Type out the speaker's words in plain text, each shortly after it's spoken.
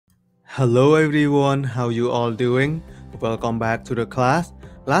Hello everyone, how you all doing? Welcome back to the class.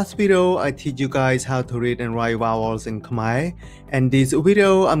 Last video I teach you guys how to read and write vowels in Khmer, and this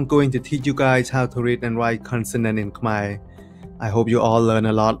video I'm going to teach you guys how to read and write consonant in Khmer. I hope you all learn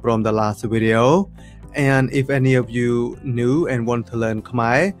a lot from the last video, and if any of you new and want to learn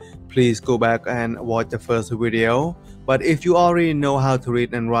Khmer, please go back and watch the first video. But if you already know how to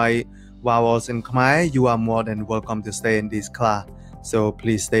read and write vowels in Khmer, you are more than welcome to stay in this class. So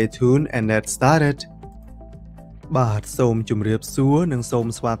please stay tuned and let's start it. បាទសូមជម្រាបសួរនិងសូម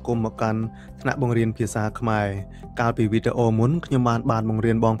ស្វាគមន៍មកកាន់ថ្នាក់បង្រៀនភាសាខ្មែរកាលពីវីដេអូមុនខ្ញុំបានបង្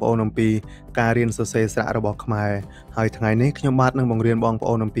រៀនបងប្អូនអំពីការរៀនសរសេរស្រៈរបស់ខ្មែរហើយថ្ងៃនេះខ្ញុំបាទនឹងបង្រៀនបងប្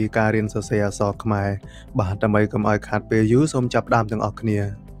អូនអំពីការរៀនសរសេរអក្សរខ្មែរបាទដើម្បីកុំឲ្យខាតពេលយូរសូមចាប់ផ្ដើមទាំងអស់គ្នា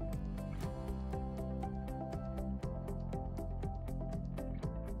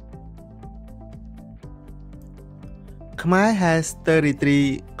Khmer has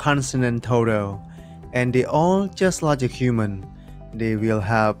 33 consonants total, and they all just like a human. They will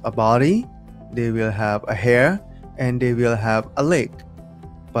have a body, they will have a hair, and they will have a leg.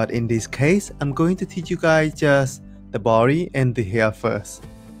 But in this case, I'm going to teach you guys just the body and the hair first.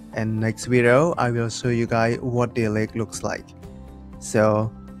 And next video, I will show you guys what their leg looks like.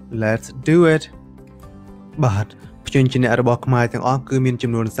 So, let's do it. បាទព្យញ្ជនៈរបស់ខ្មែរទាំងអស់គឺមាន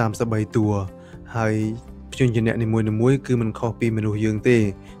ចំនួន33តួហើយព្យញ្ជនៈនីមួយៗគឺមិនខុសពីមនុស្សយើងទេ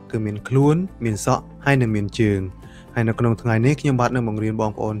គឺមានខ្លួនមានសក់ហើយនិងមានជើងហើយនៅក្នុងថ្ងៃនេះខ្ញុំបាទនឹងបង្រៀនប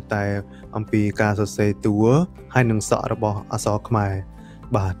ងប្អូនតែអំពីការសរសេរតួហើយនិងសក់របស់អក្សរខ្មែរ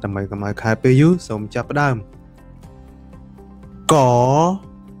បាទដើម្បីកុំឲ្យខាតពេលយូរសូមចាប់ផ្ដើមក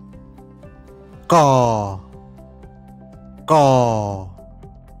ខគ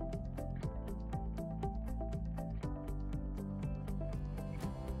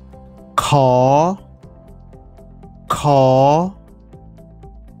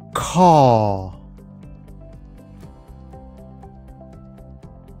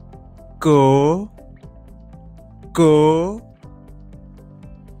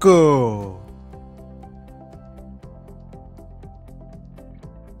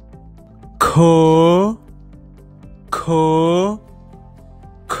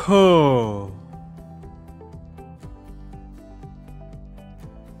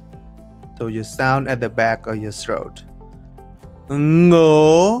So you sound at the back of your throat.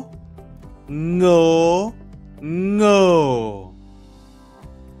 Ngo.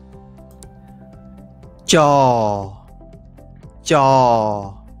 Jaw.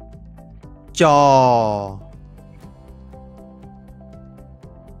 Chaw. Joe.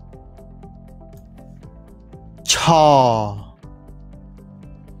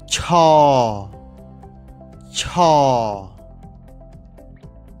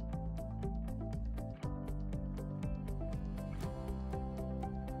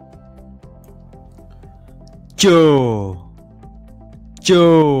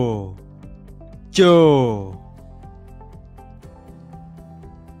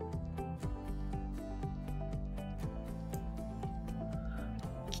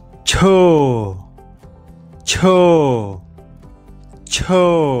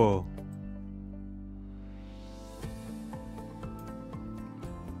 Cho.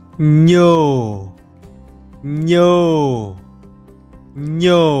 Nyo.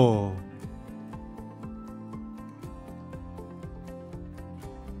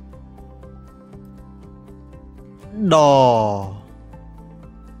 Đò.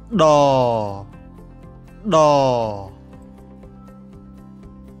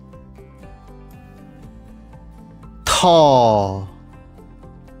 Thò.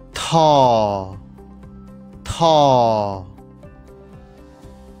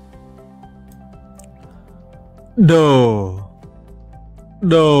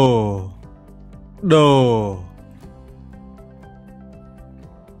 Đồ.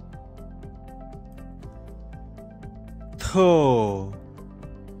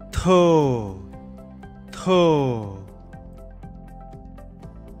 Thô.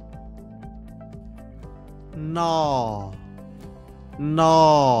 No.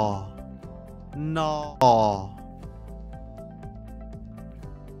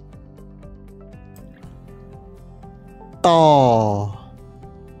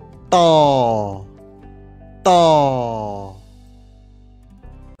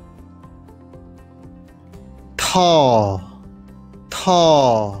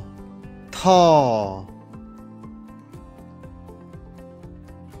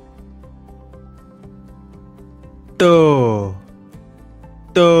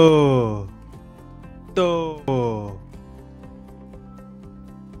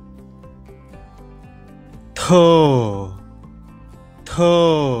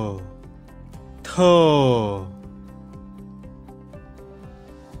 To. Toe.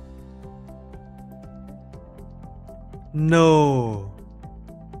 No.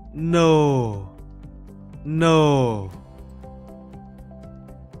 No. No.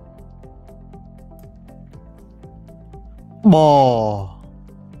 Bò.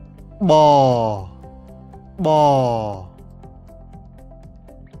 Bò. Bò.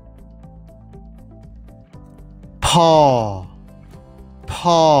 Paw.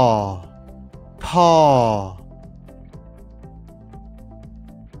 Paw. Paw.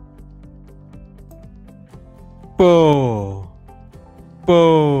 Bow.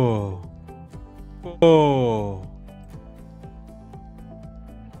 Bow. Bow.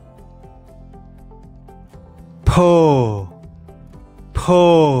 Po.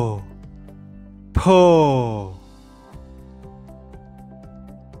 Po. Po.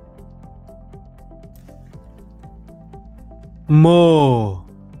 Mo.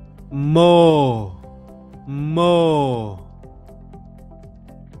 Mo. Mo.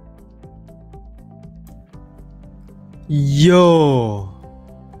 Yo.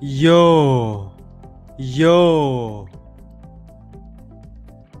 Yo. Yo.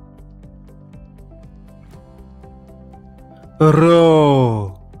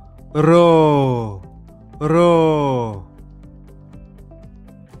 Ro. Ro. Ro.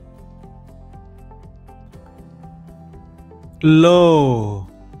 Low.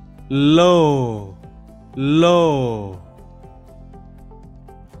 Low. Low.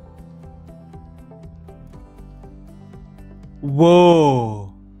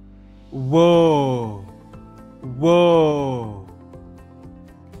 Whoa. Whoa. Whoa.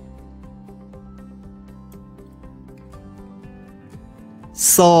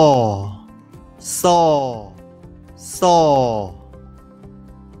 Saw. Saw. Saw.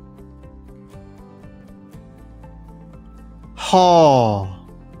 Haw.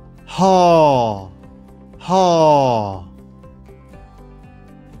 Haw. Haw.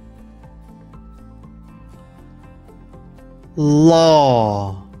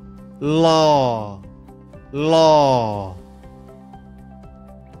 Law. Law. Law.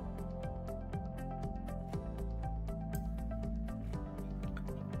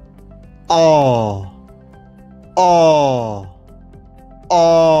 Aw. Aw.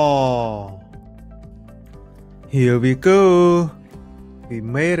 Aw. Here we go. We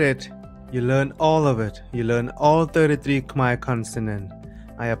made it. You learned all of it. You learned all 33 Khmer consonants.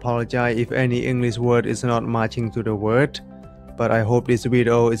 I apologize if any English word is not matching to the word, but I hope this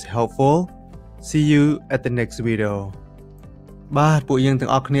video is helpful. See you at the next video. បាទពួកយើងទាំ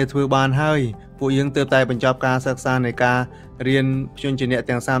ងអស់គ្នាធ្វើបានហើយពួកយើងទើបតែបញ្ចប់ការសិក្សានៃការរៀនព្យញ្ជនៈ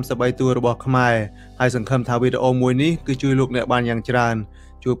ទាំង33តួរបស់ខ្មែរហើយសង្ឃឹមថាវីដេអូមួយនេះគឺជួយលោកអ្នកបានយ៉ាងច្រើន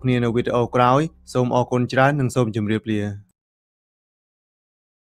ជួបគ្នានៅវីដេអូក្រោយសូមអរគុណច្រើននិងសូមជម្រាបលា